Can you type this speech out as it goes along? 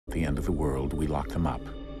the end of the world, we locked them up,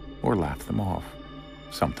 or laughed them off.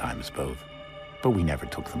 Sometimes both. But we never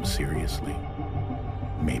took them seriously.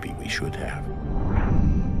 Maybe we should have.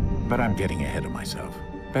 But I'm getting ahead of myself.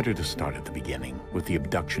 Better to start at the beginning, with the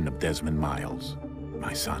abduction of Desmond Miles,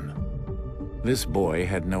 my son. This boy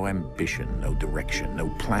had no ambition, no direction, no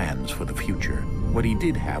plans for the future. What he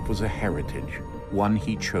did have was a heritage, one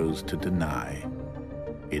he chose to deny.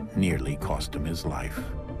 It nearly cost him his life.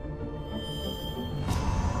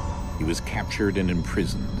 He was captured and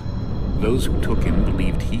imprisoned. Those who took him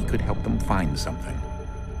believed he could help them find something.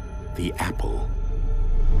 The apple.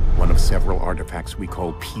 One of several artifacts we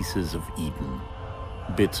call pieces of Eden.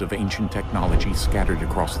 Bits of ancient technology scattered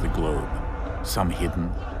across the globe. Some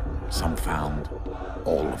hidden, some found,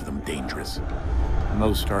 all of them dangerous.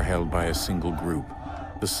 Most are held by a single group,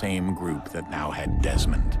 the same group that now had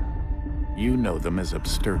Desmond. You know them as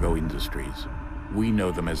Abstergo Industries. We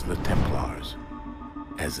know them as the Templars,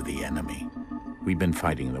 as the enemy. We've been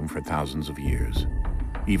fighting them for thousands of years,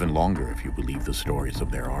 even longer if you believe the stories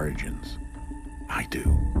of their origins. I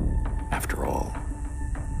do. After all,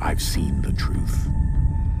 I've seen the truth.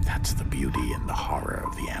 That's the beauty and the horror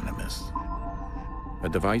of the Animus. A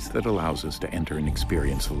device that allows us to enter and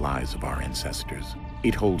experience the lives of our ancestors.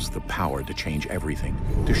 It holds the power to change everything,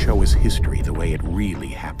 to show us history the way it really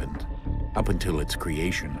happened. Up until its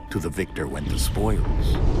creation, to the victor went the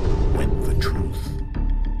spoils, went the truth.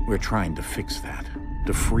 We're trying to fix that,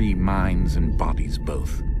 to free minds and bodies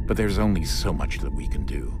both. But there's only so much that we can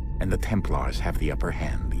do, and the Templars have the upper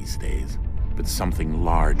hand these days. But something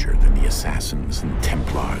larger than the Assassins and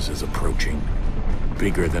Templars is approaching,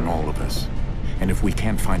 bigger than all of us. And if we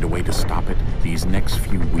can't find a way to stop it, these next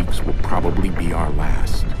few weeks will probably be our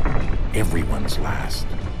last. Everyone's last.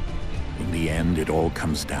 In the end, it all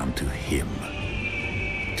comes down to him.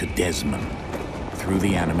 To Desmond. Through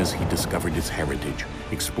the Animus, he discovered his heritage,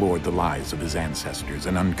 explored the lives of his ancestors,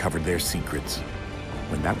 and uncovered their secrets.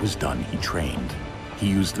 When that was done, he trained. He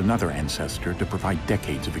used another ancestor to provide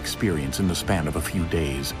decades of experience in the span of a few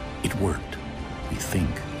days. It worked. We think.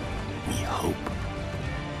 We hope.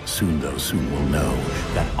 Soon, though, soon we'll know.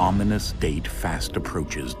 That ominous date fast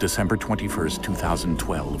approaches, December 21st,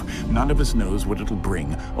 2012. None of us knows what it'll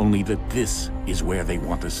bring, only that this is where they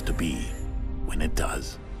want us to be, when it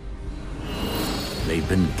does. They've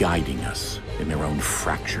been guiding us in their own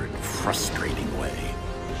fractured, frustrating way.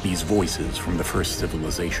 These voices from the first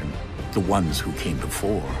civilization, the ones who came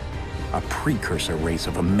before, a precursor race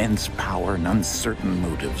of immense power and uncertain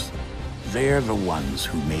motives. They're the ones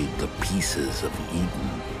who made the pieces of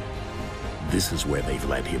Eden. This is where they've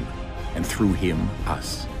led him, and through him,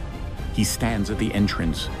 us. He stands at the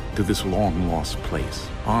entrance to this long-lost place,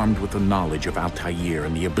 armed with the knowledge of Altair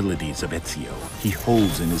and the abilities of Ezio. He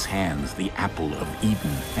holds in his hands the apple of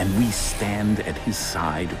Eden, and we stand at his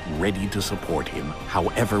side, ready to support him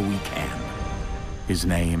however we can. His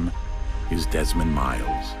name is Desmond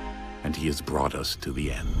Miles, and he has brought us to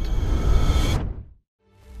the end.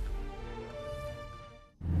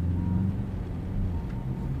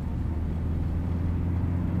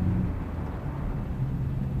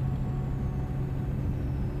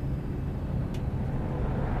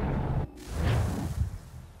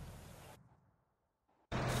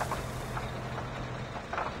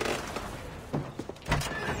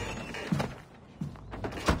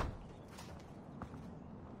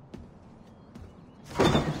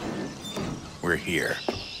 We're here.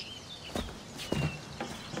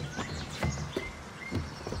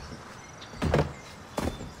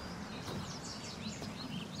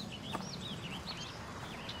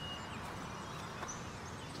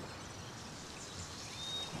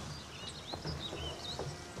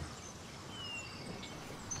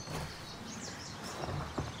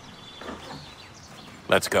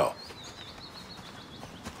 Let's go.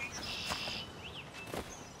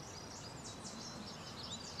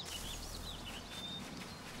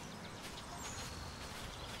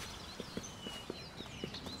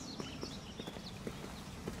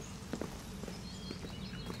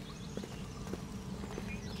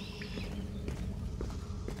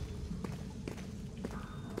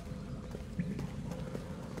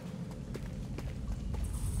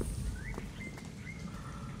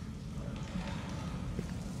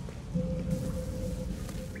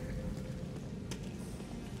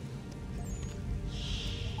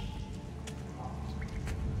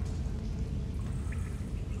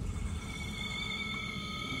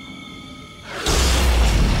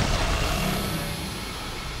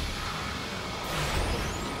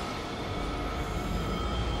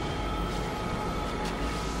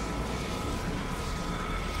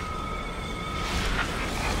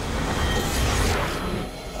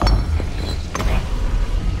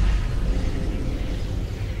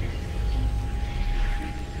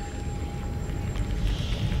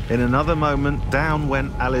 In another moment, down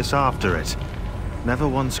went Alice after it, never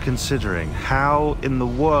once considering how in the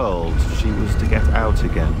world she was to get out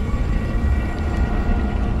again.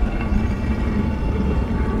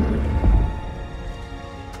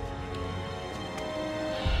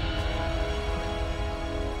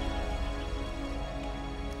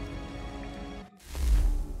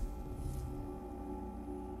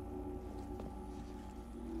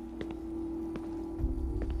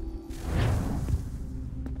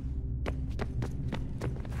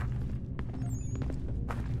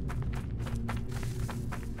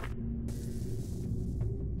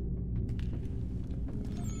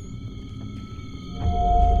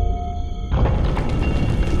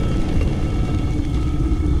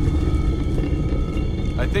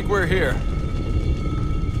 I think we're here.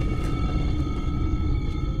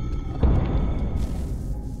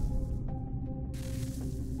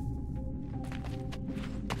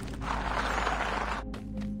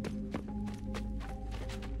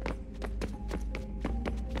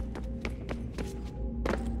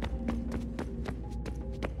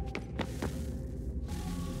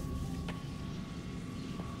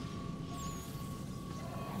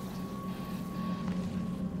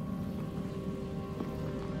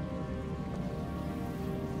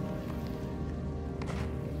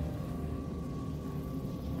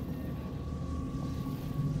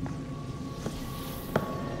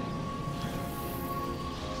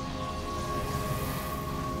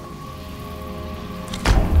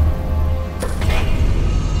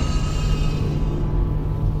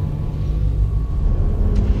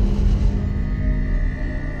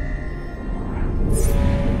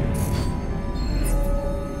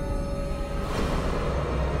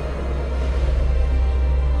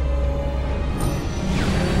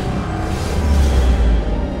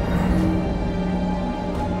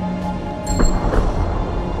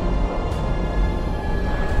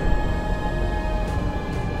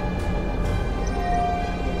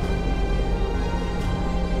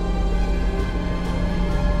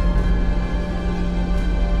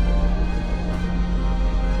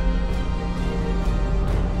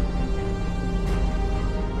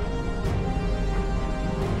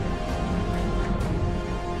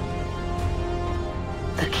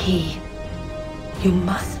 The key. You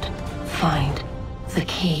must find the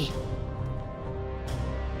key.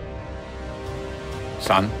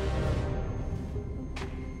 Son?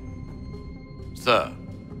 Sir.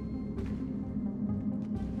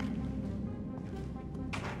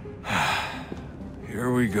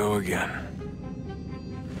 Here we go again.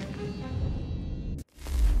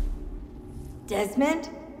 Desmond?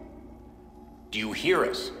 Do you hear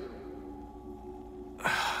us?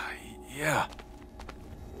 Yeah.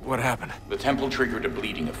 What happened? The temple triggered a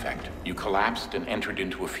bleeding effect. You collapsed and entered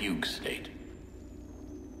into a fugue state.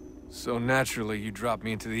 So naturally, you dropped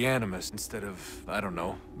me into the Animus instead of, I don't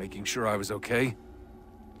know, making sure I was okay?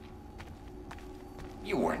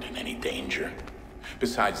 You weren't in any danger.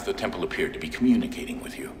 Besides, the temple appeared to be communicating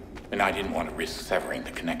with you, and I didn't want to risk severing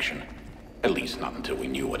the connection. At least not until we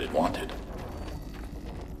knew what it wanted.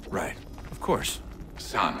 Right. Of course.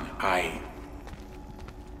 Son,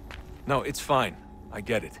 No, it's fine. I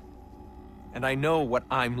get it. And I know what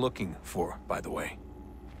I'm looking for, by the way.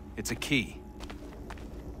 It's a key.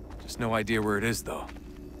 Just no idea where it is, though.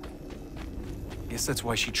 Guess that's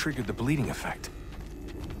why she triggered the bleeding effect.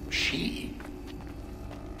 She?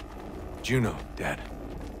 Juno, Dad.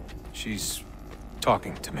 She's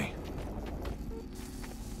talking to me.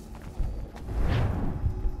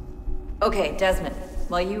 Okay, Desmond.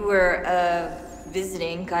 While you were,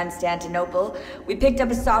 visiting Constantinople, we picked up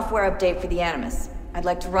a software update for the Animus. I'd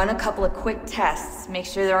like to run a couple of quick tests, make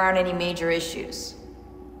sure there aren't any major issues.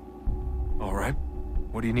 All right.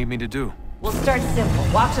 What do you need me to do? We'll start simple.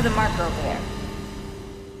 Walk to the marker over there.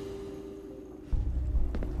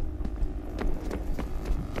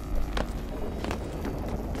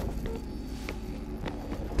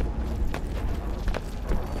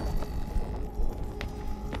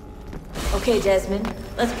 Okay, Desmond.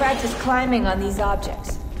 Let's practice climbing on these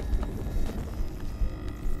objects.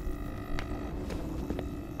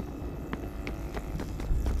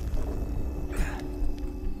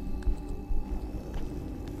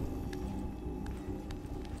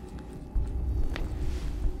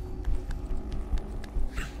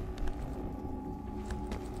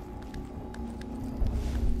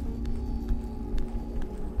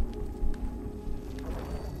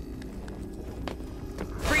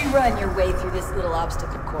 Run your way through this little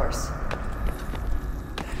obstacle course.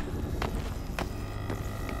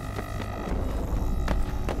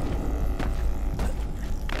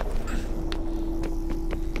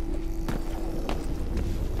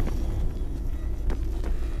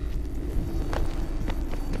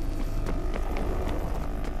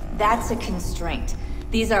 That's a constraint.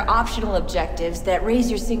 These are optional objectives that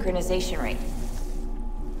raise your synchronization rate.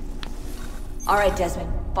 Alright,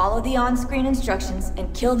 Desmond. Follow the on-screen instructions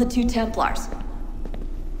and kill the 2 Templars.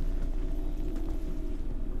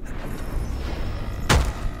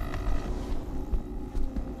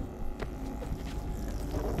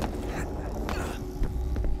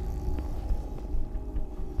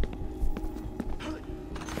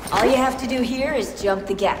 All you have to do here is jump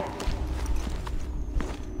the gap.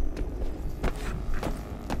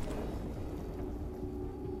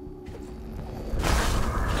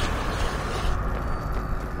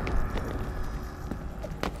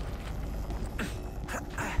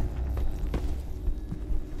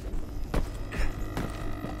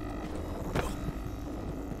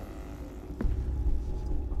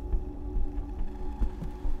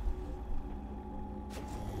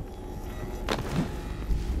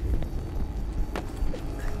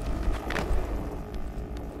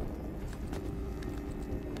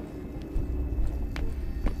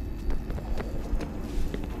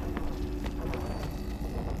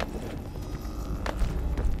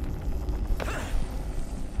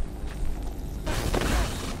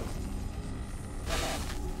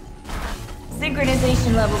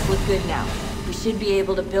 Synchronization levels look good now. We should be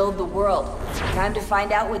able to build the world. Time to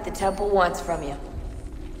find out what the temple wants from you.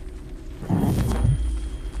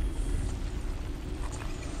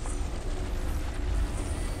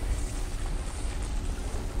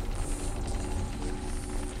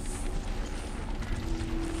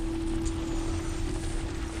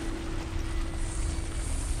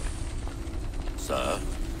 Sir?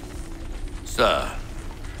 Sir?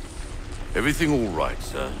 Everything all right,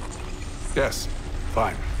 sir? Yes,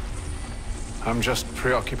 fine. I'm just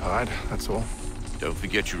preoccupied, that's all. Don't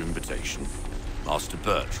forget your invitation. Master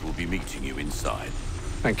Birch will be meeting you inside.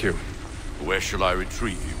 Thank you. Where shall I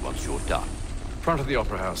retrieve you once you're done? Front of the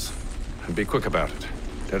Opera House. And be quick about it.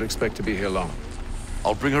 Don't expect to be here long.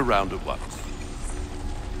 I'll bring her round at once.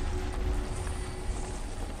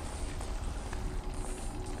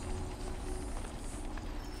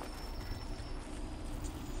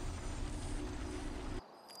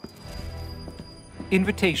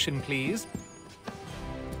 Invitation, please.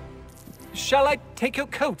 Shall I take your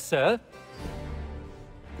coat, sir?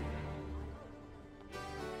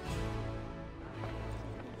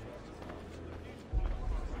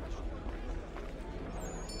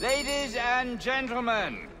 Ladies and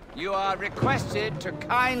gentlemen, you are requested to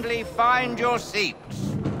kindly find your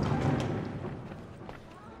seats.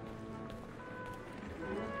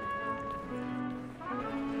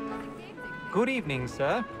 Good evening,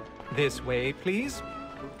 sir. This way, please.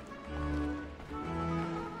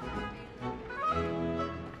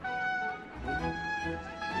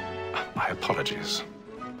 My apologies.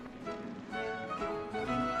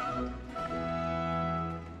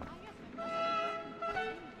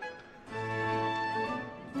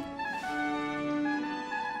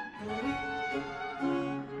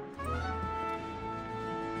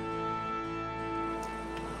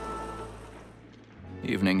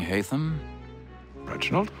 Evening, Hatham.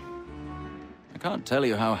 Reginald? I can't tell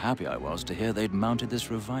you how happy I was to hear they'd mounted this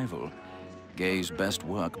revival. Gay's best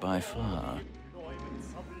work by far.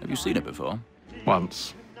 Have you seen it before?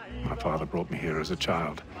 Once. My father brought me here as a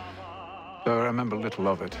child. Though I remember little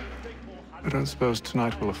of it. I don't suppose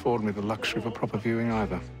tonight will afford me the luxury of a proper viewing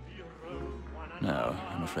either. No,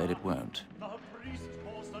 I'm afraid it won't.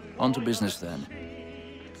 On to business then.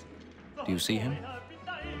 Do you see him?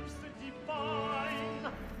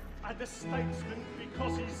 The statesman,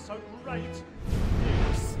 because he's so great,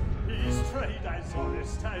 yes, his trade as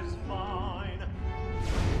honest as mine.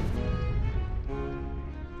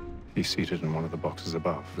 He's seated in one of the boxes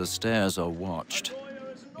above. The stairs are watched.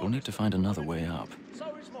 You'll need to find another way up.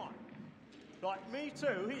 So is mine. Like me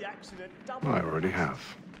too, he acts in a double. I already have.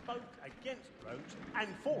 Both against roads and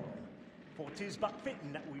for them. For 'tis but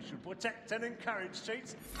fitting that we should protect and encourage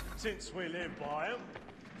cheats, since we live by them.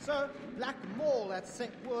 Sir, Black Mall had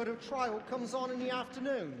sent word of trial comes on in the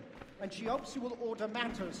afternoon, and she hopes you will order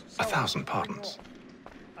matters. 1,000 pardons.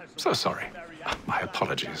 So sorry. My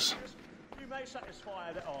apologies. You may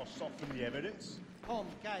satisfy that I'll soften the evidence. Tom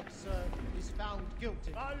Gag, sir, is found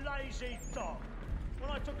guilty. A lazy dog. When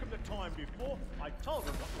I took him the time before, I told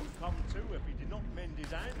him what would come to if he did not mend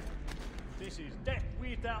his hand. This is death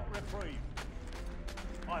without reprieve.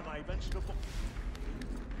 I may venture to book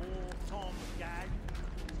for Tom Gag.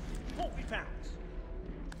 £40.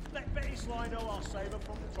 Let Betty Sly know I'll save her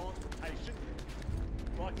from the transportation,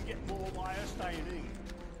 so I can get more by her staying in.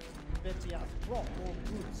 Betty has brought more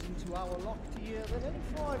goods into our loft here than any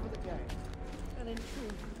driver of the game. And in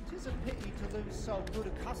truth, 'tis a pity to lose so good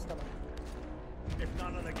a customer. If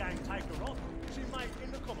none of the gang take her on, she may,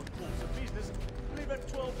 in the common course of business, live at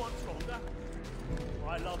 12 months longer.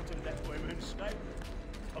 I love to let women escape.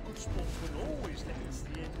 A good sportsman always lets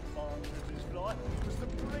the end advantages fly, because the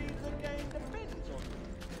breed of the game depends on them.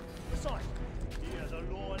 Besides, here the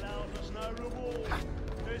law allows us no reward.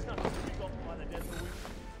 There's nothing to be got by the death of women.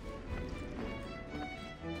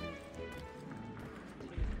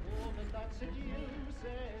 Woman that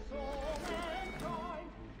seduces all mankind,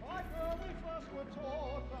 like when we first were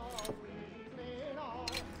taught our evening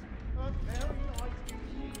eyes, a very nice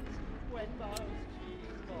cheat when most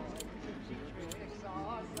cheats boys, and she tricks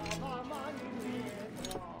us of our money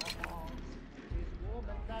with her hearts. Tis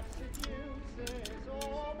woman that seduces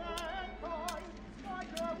all mankind,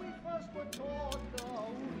 like when we first were taught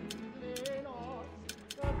our evening eyes,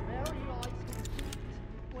 a very nice cheat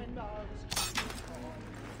when most cheats boys.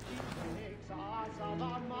 She takes us of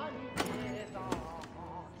our money with our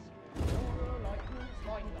hearts. You're like rules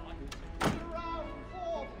my night, around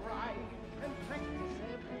for pride, and practice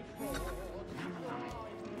every fraud.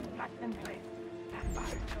 Black and play,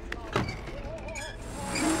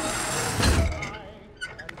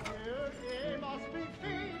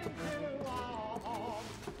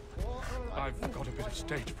 I've got a bit of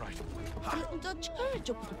stage fright. A little Dutch courage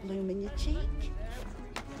will put a bloom in your cheek.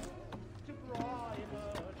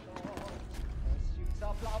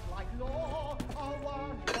 Of love like law are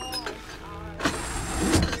one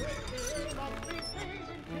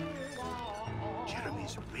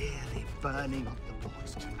Jeremy's really burning up the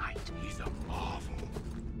boards tonight. He's a marvel.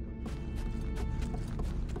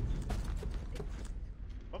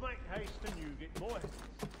 But make haste and you get more haste.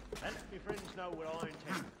 And let me friends know what I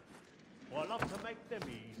intend. For I love to make them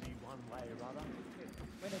easy one way or other.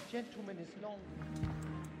 when a gentleman is long.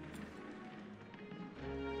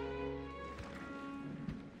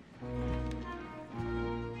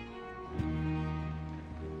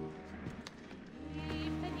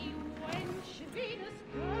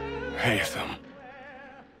 Haytham.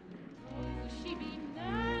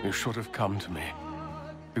 You should have come to me.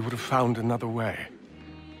 We would have found another way.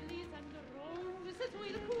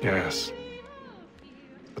 Yes.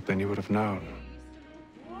 But then you would have known.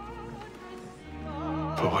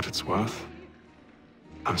 For what it's worth,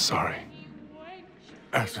 I'm sorry.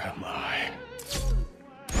 As am I.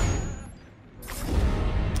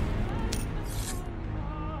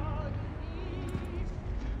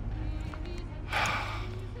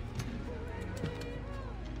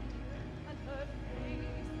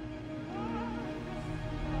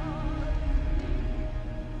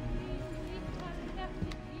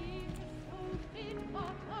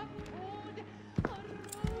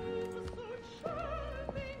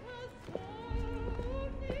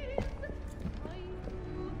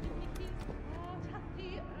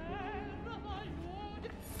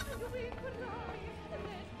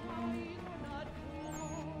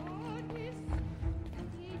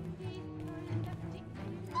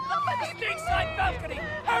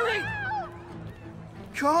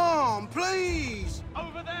 Come, please!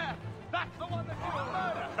 Over there! That's the one that did the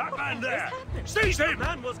murder! That man there! Seize him! The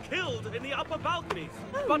man was killed in the upper balconies.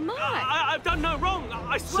 Oh, but my! I've done no wrong.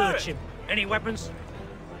 I swear Search him. Any weapons?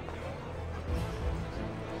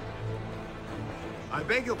 I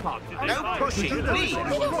beg your pardon. No pushing, please.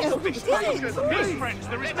 Peace, friends,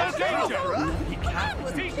 there is no danger.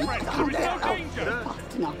 Peace, friends, there is no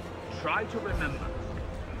danger. Try to remember.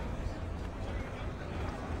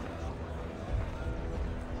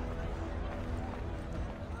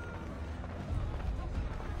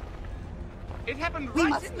 It happened We right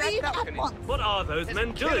must in that leave at balcony. once. What are those There's men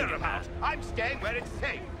a killer doing? about. I'm staying where it's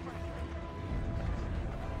safe.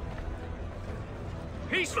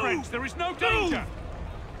 Peace, friends, there is no danger.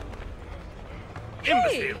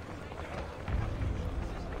 Hey! Imbecile.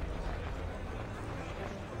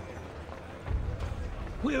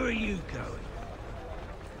 Where are you going?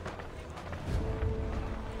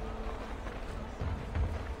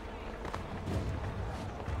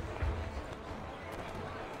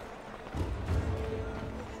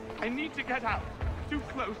 I need to get out. Too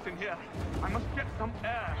close in here. I must get some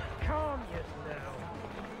air. Calm yourself.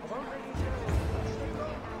 I won't let you go.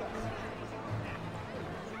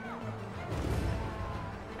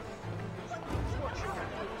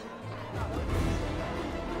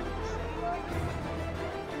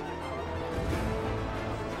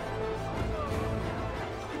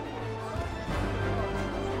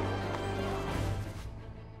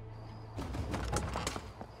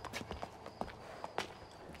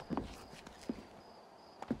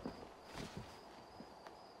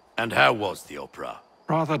 And how was the opera?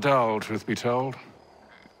 Rather dull, truth be told.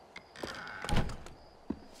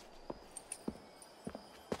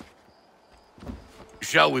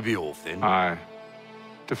 Shall we be off then? Aye.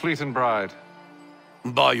 To Fleet and Bride.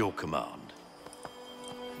 By your command.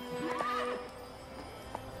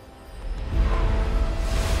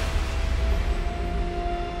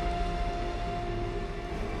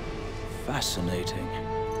 Fascinating.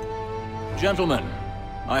 Gentlemen,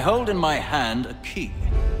 I hold in my hand a key.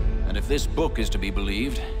 And if this book is to be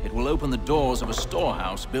believed, it will open the doors of a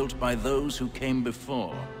storehouse built by those who came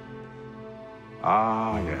before.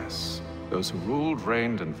 Ah, yes. Those who ruled,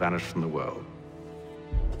 reigned, and vanished from the world.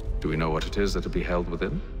 Do we know what it is that will be held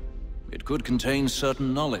within? It could contain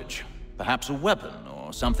certain knowledge. Perhaps a weapon,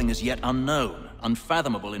 or something as yet unknown,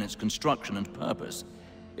 unfathomable in its construction and purpose.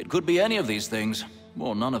 It could be any of these things,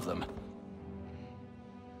 or none of them.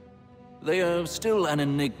 They are still an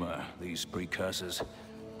enigma, these precursors.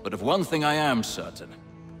 But of one thing I am certain.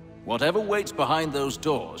 Whatever waits behind those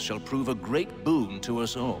doors shall prove a great boon to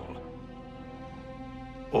us all.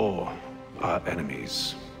 Or our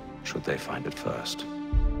enemies, should they find it first.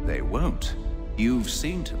 They won't. You've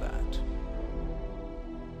seen to that.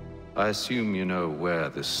 I assume you know where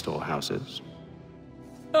this storehouse is?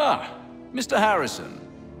 Ah, Mr. Harrison.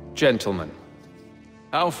 Gentlemen.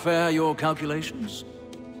 How fare your calculations?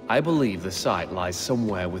 I believe the site lies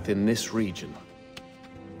somewhere within this region.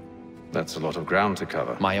 That's a lot of ground to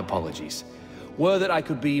cover. My apologies. Were that I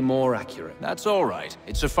could be more accurate. That's all right.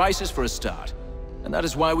 It suffices for a start. And that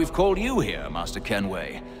is why we've called you here, Master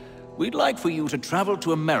Kenway. We'd like for you to travel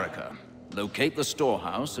to America, locate the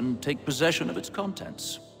storehouse, and take possession of its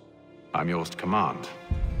contents. I'm yours to command,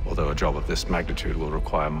 although a job of this magnitude will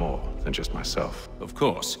require more than just myself. Of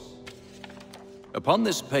course. Upon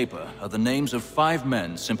this paper are the names of 5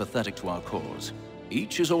 men sympathetic to our cause.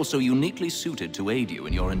 Each is also uniquely suited to aid you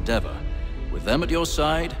in your endeavor. With them at your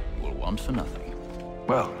side, you will want for nothing.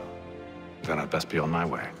 Well, then I'd best be on my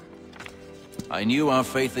way. I knew our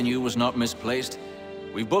faith in you was not misplaced.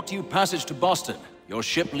 We've booked you passage to Boston. Your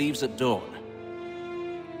ship leaves at dawn.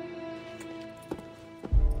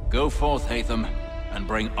 Go forth, Hatham, and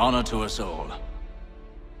bring honor to us all.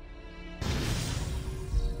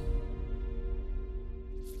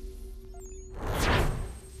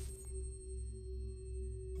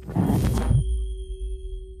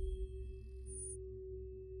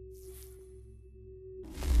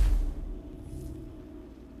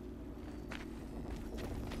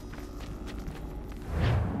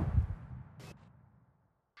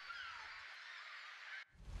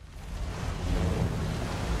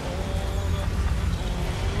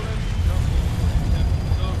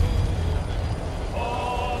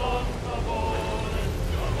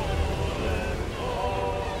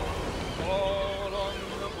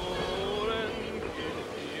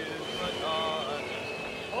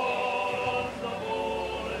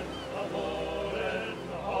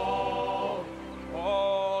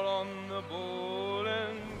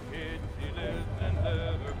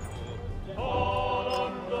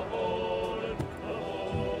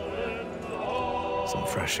 Some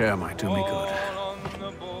fresh air might do me good.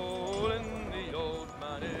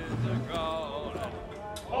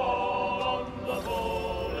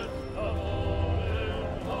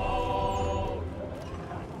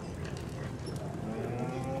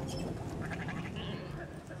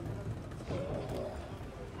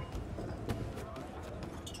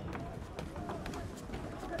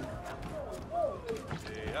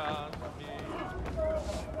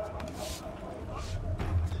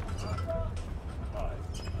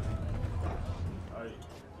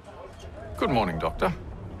 Good morning, Doctor.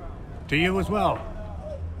 To you as well.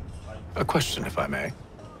 A question, if I may.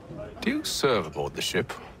 Do you serve aboard the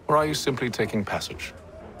ship, or are you simply taking passage?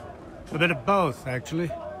 A bit of both, actually.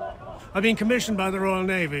 I've been commissioned by the Royal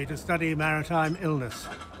Navy to study maritime illness.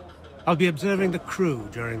 I'll be observing the crew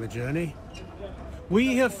during the journey.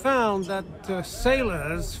 We have found that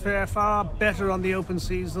sailors fare far better on the open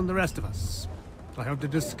seas than the rest of us. I hope to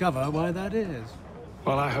discover why that is.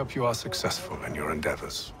 Well, I hope you are successful in your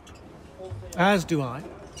endeavors. As do I.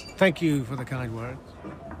 Thank you for the kind words.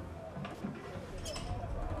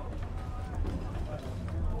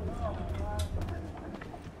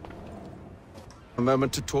 A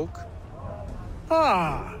moment to talk?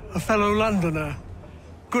 Ah, a fellow Londoner.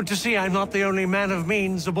 Good to see I'm not the only man of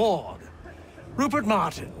means aboard. Rupert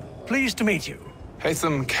Martin, pleased to meet you.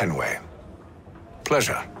 Hatham Kenway.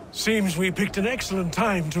 Pleasure. Seems we picked an excellent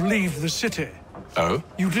time to leave the city. Oh?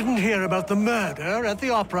 You didn't hear about the murder at the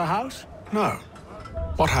Opera House? No.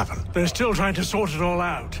 What happened? They're still trying to sort it all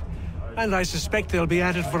out. And I suspect they'll be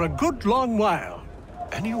at it for a good long while.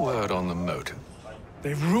 Any word on the motive?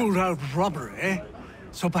 They've ruled out robbery,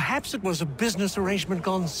 so perhaps it was a business arrangement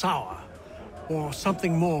gone sour. Or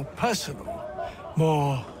something more personal,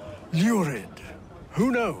 more lurid.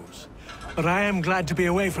 Who knows? But I am glad to be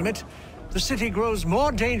away from it. The city grows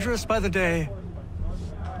more dangerous by the day.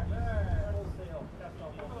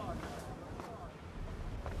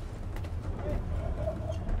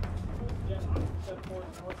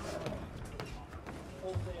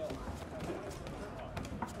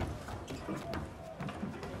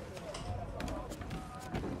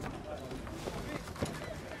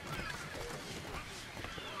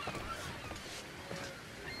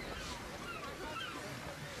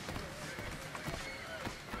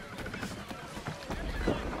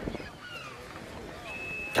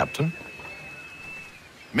 Captain?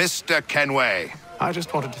 Mr. Kenway. I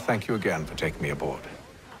just wanted to thank you again for taking me aboard,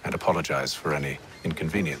 and apologize for any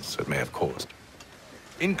inconvenience it may have caused.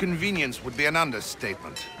 Inconvenience would be an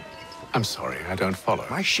understatement. I'm sorry, I don't follow.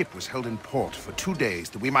 My ship was held in port for 2 days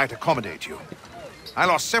that we might accommodate you. I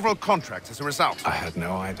lost several contracts as a result. I had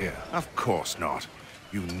no idea. Of course not.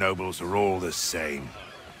 You nobles are all the same.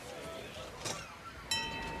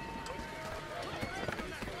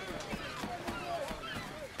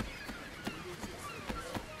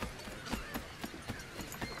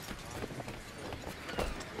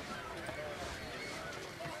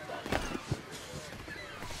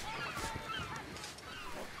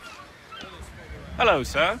 Hello,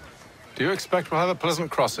 sir. Do you expect we'll have a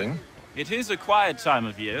pleasant crossing? It is a quiet time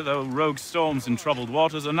of year, though rogue storms and troubled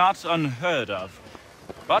waters are not unheard of.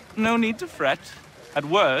 But no need to fret. At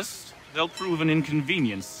worst, they'll prove an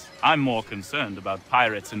inconvenience. I'm more concerned about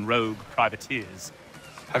pirates and rogue privateers.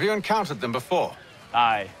 Have you encountered them before?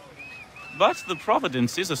 Aye. But the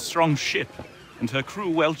Providence is a strong ship, and her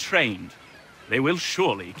crew well trained. They will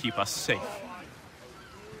surely keep us safe.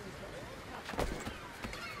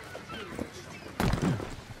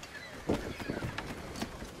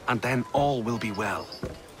 And then all will be well.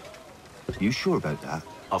 You sure about that?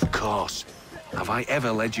 Of course. Have I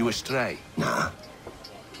ever led you astray? Nah.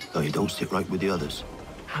 Though you don't sit right with the others.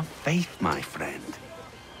 Have faith, my friend.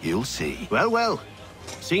 You'll see. Well, well.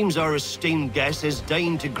 Seems our esteemed guest has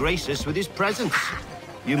deigned to grace us with his presence.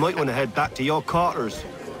 You might want to head back to your quarters.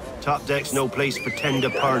 Top deck's no place for tender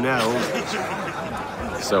parnells.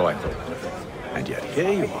 So I thought. And yet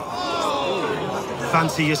here you are.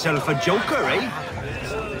 Fancy yourself a joker, eh?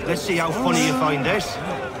 Let's see how funny you find this.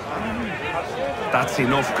 That's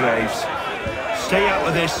enough, Graves. Stay out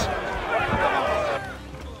of this.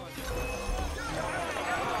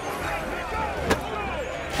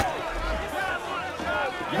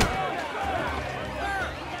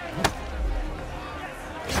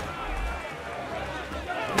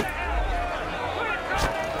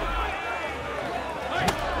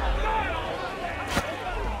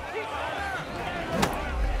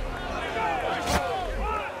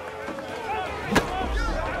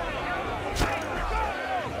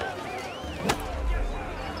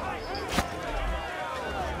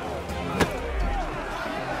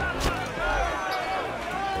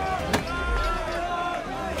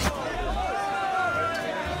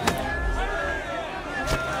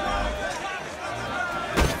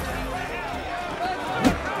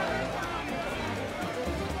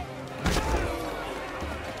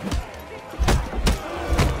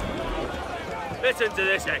 Listen to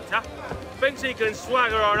this, Hector. Thinks he can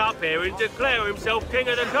swagger on up here and declare himself king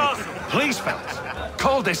of the castle. Please, fellas,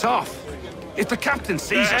 call this off. If the captain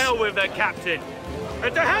sees us... To hell with the captain.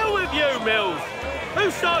 And to hell with you, Mills.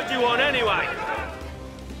 Whose side you on, anyway?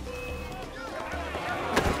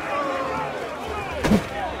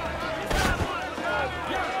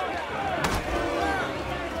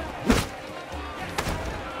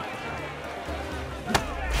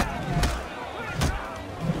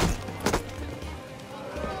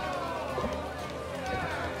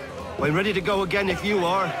 I'm ready to go again if you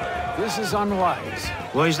are. This is unwise.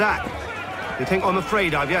 Why's that? You think I'm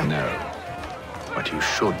afraid of you? No. But you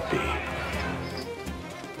should be.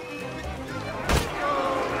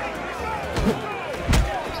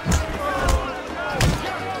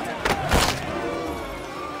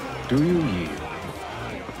 Do you yield?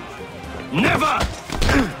 Never!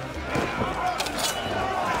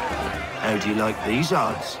 How do you like these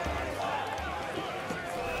odds?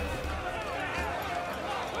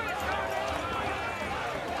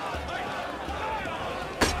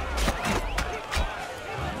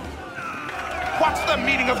 What's the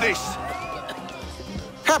meaning of this?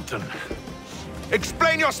 Captain!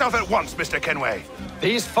 Explain yourself at once, Mr. Kenway.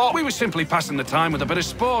 These thought we were simply passing the time with a bit of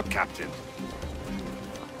sport, Captain.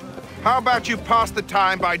 How about you pass the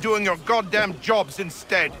time by doing your goddamn jobs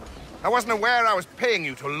instead? I wasn't aware I was paying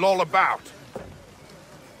you to loll about.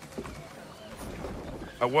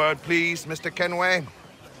 A word, please, Mr. Kenway.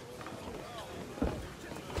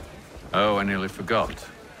 Oh, I nearly forgot.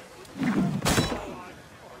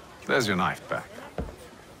 There's your knife back.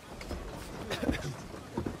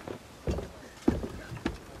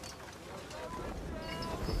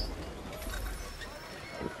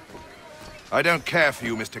 I don't care for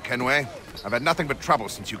you, Mr. Kenway. I've had nothing but trouble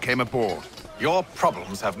since you came aboard. Your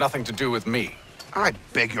problems have nothing to do with me. I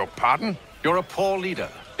beg your pardon? You're a poor leader,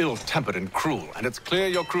 ill-tempered and cruel, and it's clear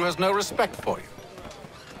your crew has no respect for you.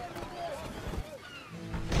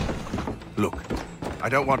 Look, I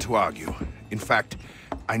don't want to argue. In fact,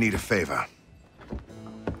 I need a favor.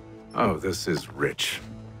 Oh, this is rich.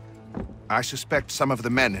 I suspect some of the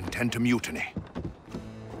men intend to mutiny.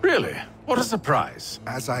 Really? What a surprise.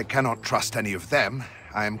 As I cannot trust any of them,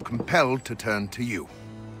 I am compelled to turn to you.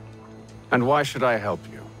 And why should I help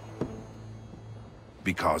you?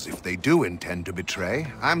 Because if they do intend to betray,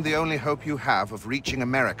 I'm the only hope you have of reaching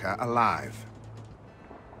America alive.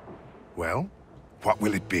 Well, what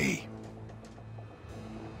will it be?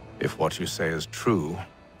 If what you say is true,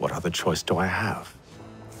 what other choice do I have?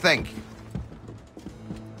 Thank you.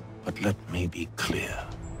 But let me be clear.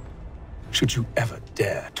 Should you ever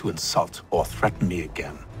dare to insult or threaten me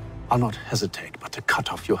again, I'll not hesitate but to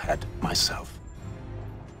cut off your head myself.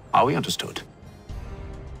 Are we understood?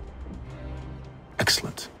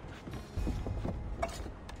 Excellent.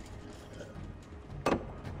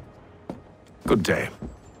 Good day.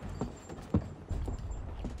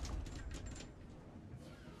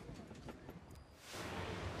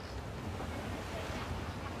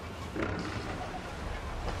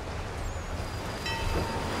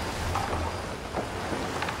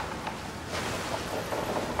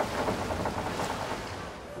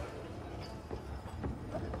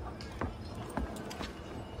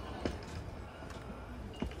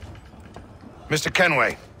 Mr.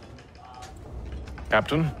 Kenway.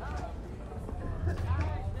 Captain?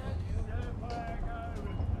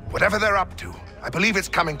 Whatever they're up to, I believe it's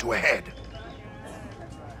coming to a head.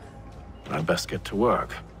 I'd best get to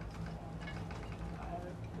work.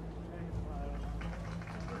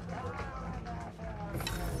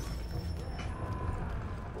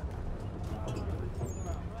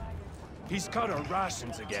 He's cut our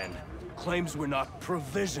rations again. Claims we're not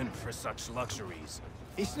provisioned for such luxuries.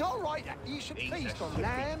 It's not right that you should feast on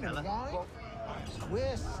lamb and wine.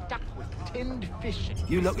 We're stuck with tinned fish.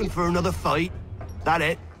 You looking for another fight? That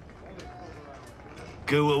it?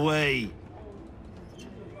 Go away.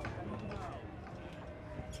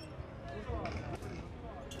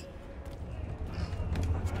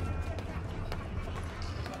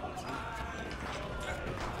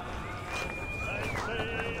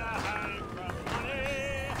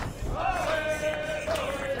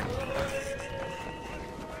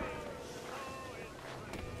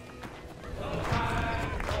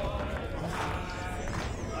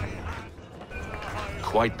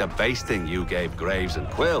 Quite the basting you gave Graves and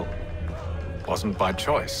Quill. Wasn't by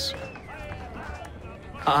choice.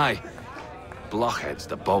 Aye. Blockheads,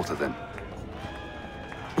 the both of them.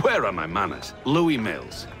 Where are my manners? Louis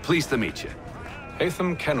Mills. Pleased to meet you.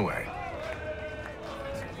 Hatham Kenway.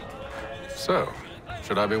 So,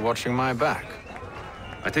 should I be watching my back?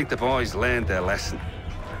 I think the boys learned their lesson.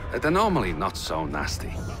 They're normally not so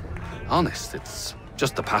nasty. Honest, it's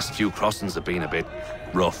just the past few crossings have been a bit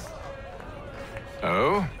rough.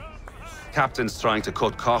 Oh? Captain's trying to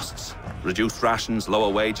cut costs. Reduce rations, lower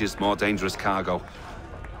wages, more dangerous cargo.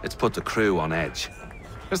 It's put the crew on edge.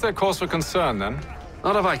 Is there cause for concern, then?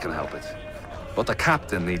 Not if I can help it. But the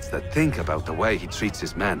captain needs to think about the way he treats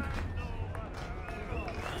his men.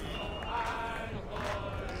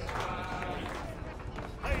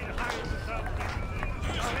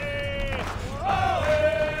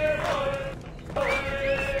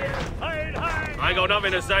 I got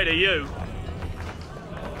nothing to say to you.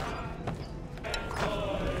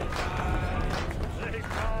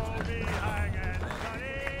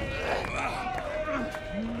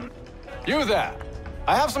 You there.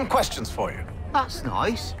 I have some questions for you. That's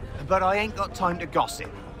nice, but I ain't got time to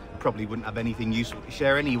gossip. Probably wouldn't have anything useful to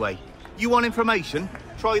share anyway. You want information?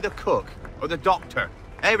 Try the cook or the doctor.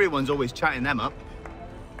 Everyone's always chatting them up.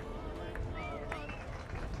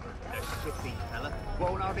 That shifty fella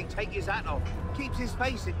won't hardly take his hat off. Keeps his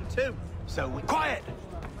face hidden too. So we... Quiet!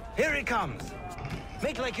 Here he comes.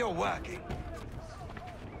 Make like you're working.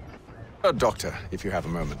 Doctor, if you have a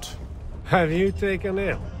moment. Have you taken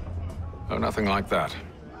ill? Oh, nothing like that.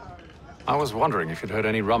 I was wondering if you'd heard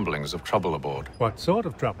any rumblings of trouble aboard. What sort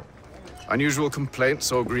of trouble? Unusual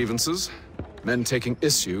complaints or grievances? Men taking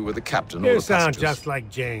issue with the captain or You the sound passengers? just like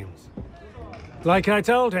James. Like I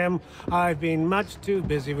told him, I've been much too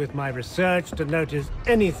busy with my research to notice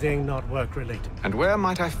anything not work-related. And where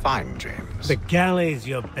might I find James? The galley's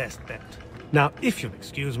your best bet. Now, if you'll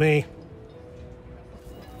excuse me...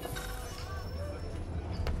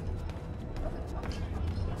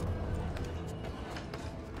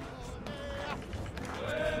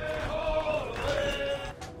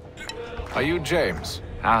 Are you James?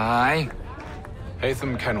 Hi.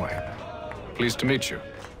 Hatham Kenway. Pleased to meet you.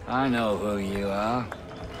 I know who you are.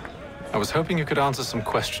 I was hoping you could answer some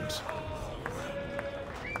questions.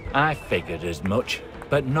 I figured as much,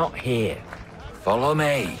 but not here. Follow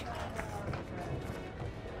me.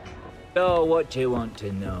 So, what do you want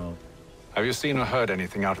to know? Have you seen or heard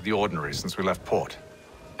anything out of the ordinary since we left port?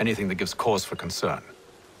 Anything that gives cause for concern?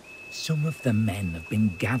 Some of the men have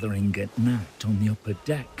been gathering at night on the upper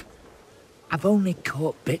deck. I've only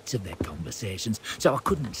caught bits of their conversations, so I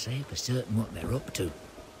couldn't say for certain what they're up to.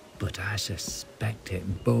 But I suspect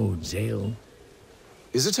it bodes ill.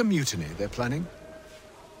 Is it a mutiny they're planning?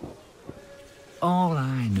 All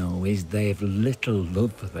I know is they've little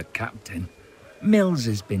love for the captain. Mills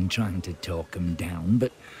has been trying to talk him down,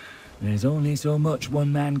 but there's only so much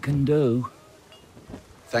one man can do.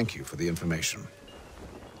 Thank you for the information.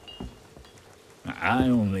 I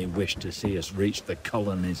only wish to see us reach the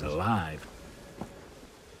colonies alive.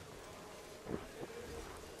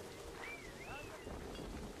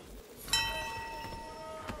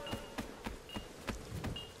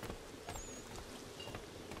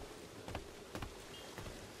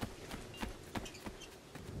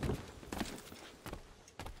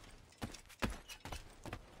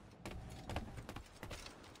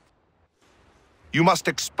 You must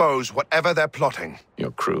expose whatever they're plotting.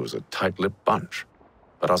 Your crew's a tight-lipped bunch,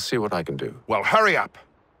 but I'll see what I can do. Well, hurry up!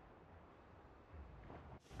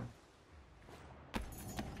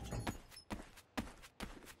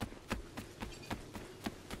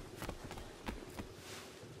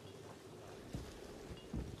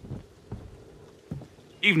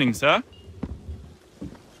 Evening, sir.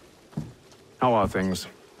 How are things?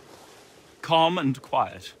 Calm and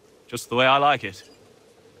quiet. Just the way I like it.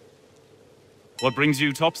 What brings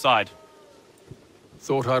you topside?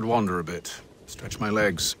 Thought I'd wander a bit. Stretch my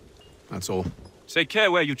legs. That's all. Take care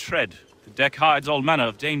where you tread. The deck hides all manner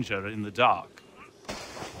of danger in the dark.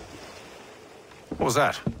 What was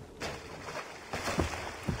that?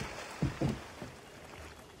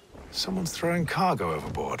 Someone's throwing cargo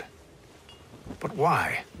overboard. But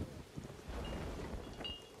why?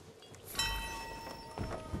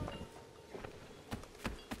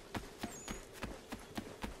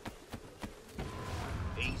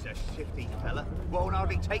 He's a shifty fella. Won't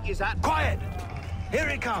hardly take his hat. Quiet! Here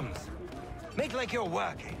he comes. Make like you're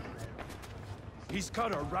working. He's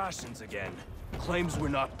cut our rations again. Claims we're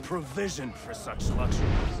not provisioned for such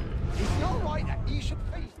luxuries. Is it all right that you should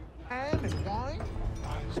feast ham and wine?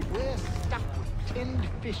 We're stuffed with tinned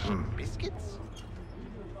fish and biscuits.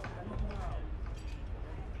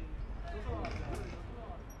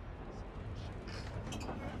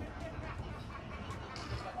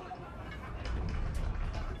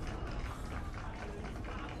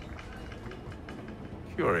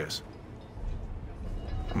 Curious.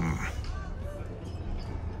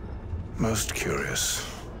 Most curious.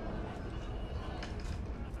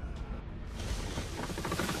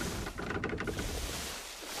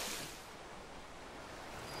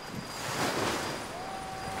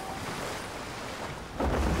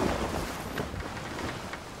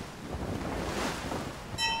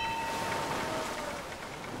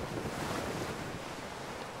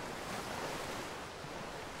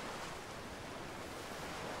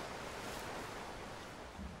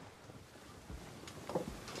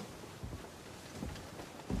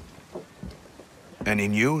 Any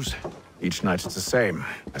news? Each night it's the same.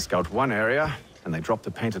 I scout one area, and they drop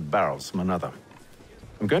the painted barrels from another.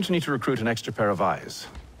 I'm going to need to recruit an extra pair of eyes.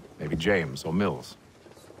 Maybe James or Mills.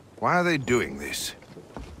 Why are they doing this?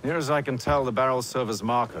 Near as I can tell, the barrels serve as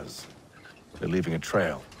markers. They're leaving a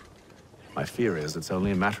trail. My fear is it's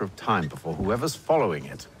only a matter of time before whoever's following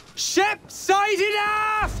it... Ship sighted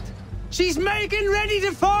aft! She's making ready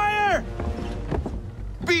to fire!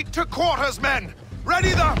 Beat to quarters, men!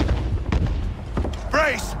 Ready the...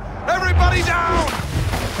 Brace! Everybody down!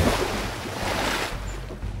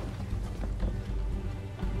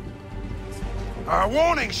 A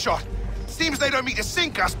warning shot! Seems they don't mean to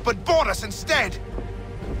sink us, but board us instead!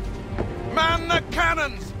 Man the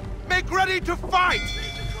cannons! Make ready to fight!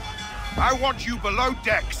 I want you below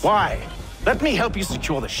decks! Why? Let me help you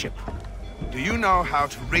secure the ship. Do you know how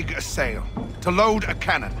to rig a sail? To load a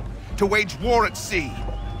cannon? To wage war at sea?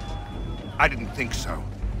 I didn't think so.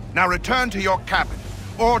 Now return to your cabin,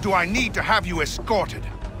 or do I need to have you escorted?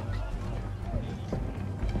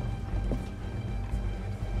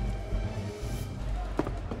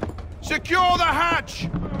 Secure the hatch!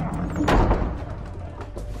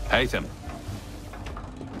 Hatham.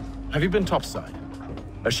 Have you been topside?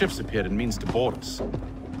 A ship's appeared and means to board us.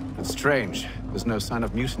 It's strange. There's no sign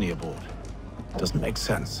of mutiny aboard. Doesn't make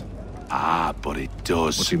sense. Ah, but it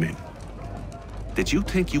does. What do you mean? Did you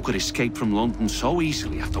think you could escape from London so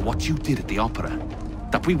easily after what you did at the opera?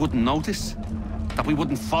 That we wouldn't notice? That we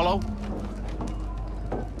wouldn't follow?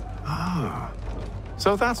 Ah,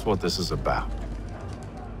 so that's what this is about.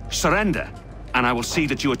 Surrender, and I will see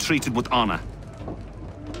that you are treated with honor.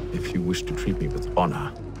 If you wish to treat me with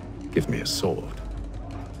honor, give me a sword.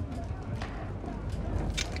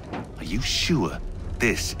 Are you sure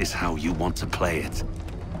this is how you want to play it?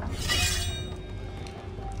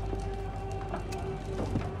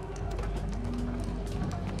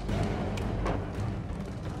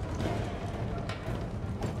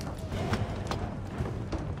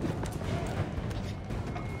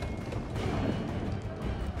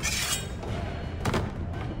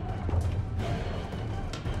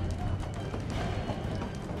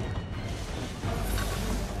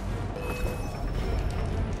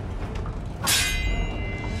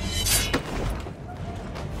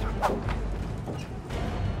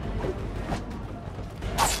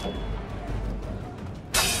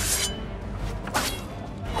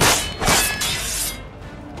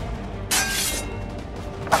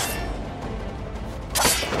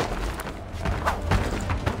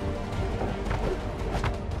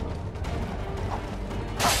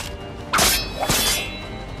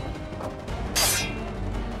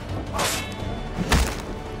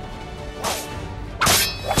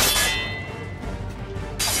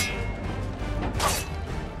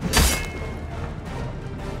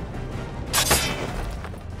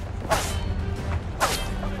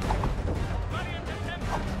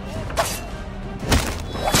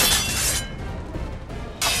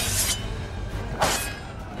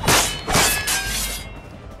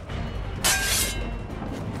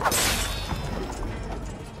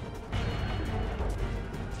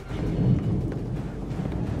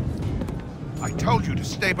 Told you to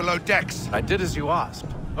stay below decks. I did as you asked.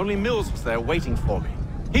 Only Mills was there waiting for me.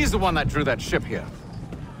 He's the one that drew that ship here.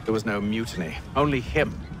 There was no mutiny, only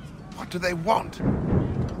him. What do they want?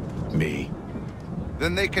 Me.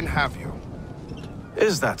 Then they can have you.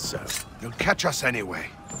 Is that so? You'll catch us anyway.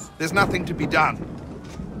 There's nothing to be done.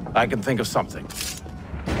 I can think of something.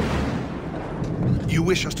 You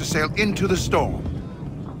wish us to sail into the storm?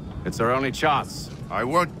 It's our only chance. I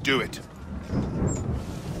won't do it.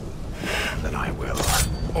 Then I will.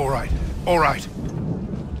 All right, all right.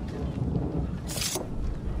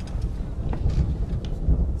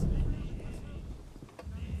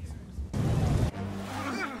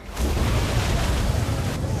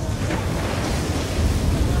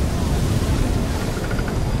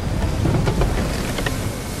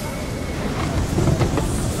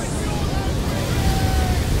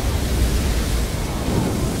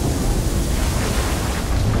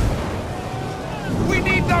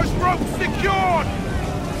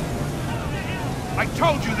 I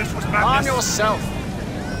told you this was madness! Arm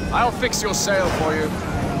yourself! I'll fix your sail for you.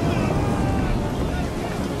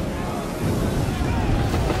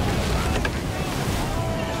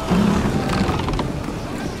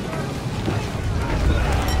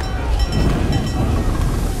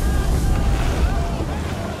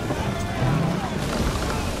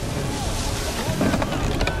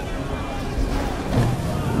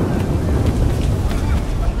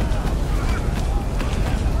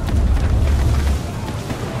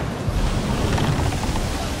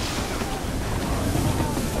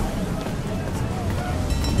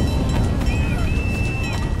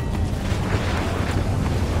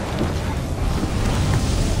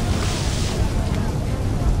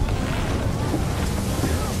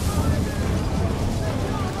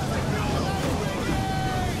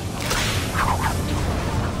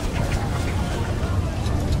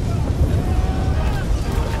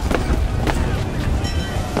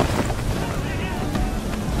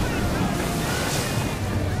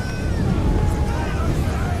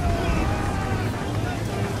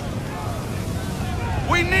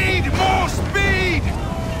 We need more speed!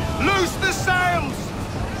 Loose the sails!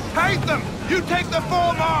 Hate them! You take the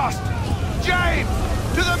foremast! James,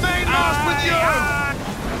 to the mainmast with you!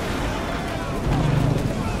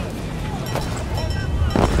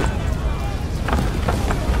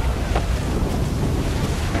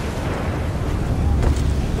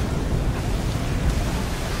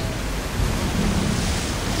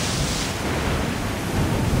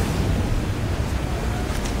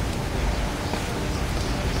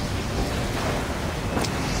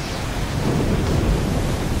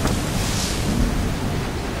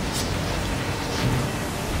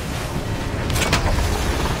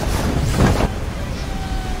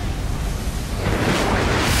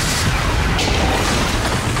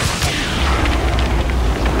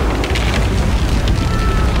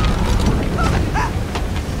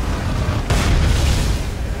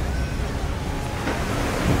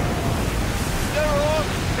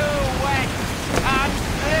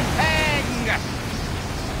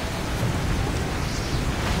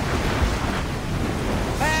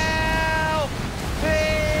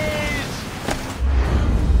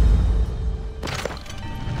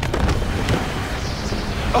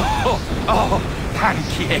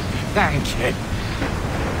 Thank you.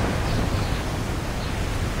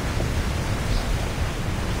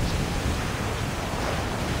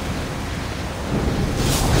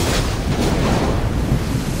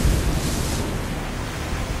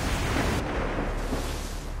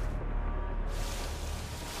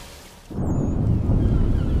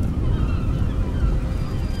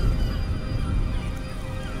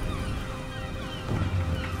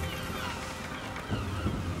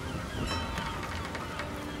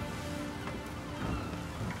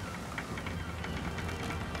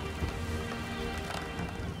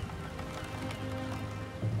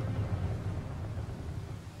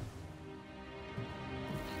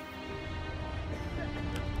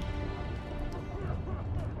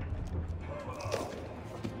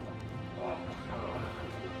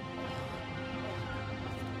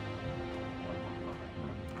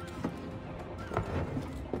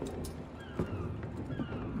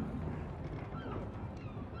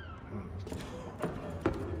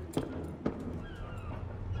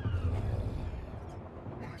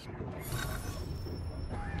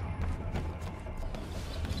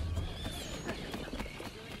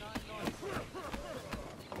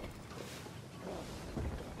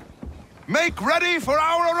 Make ready for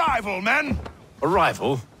our arrival, men!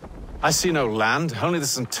 Arrival? I see no land, only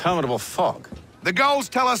this interminable fog. The gulls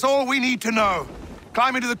tell us all we need to know.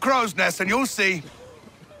 Climb into the crow's nest and you'll see.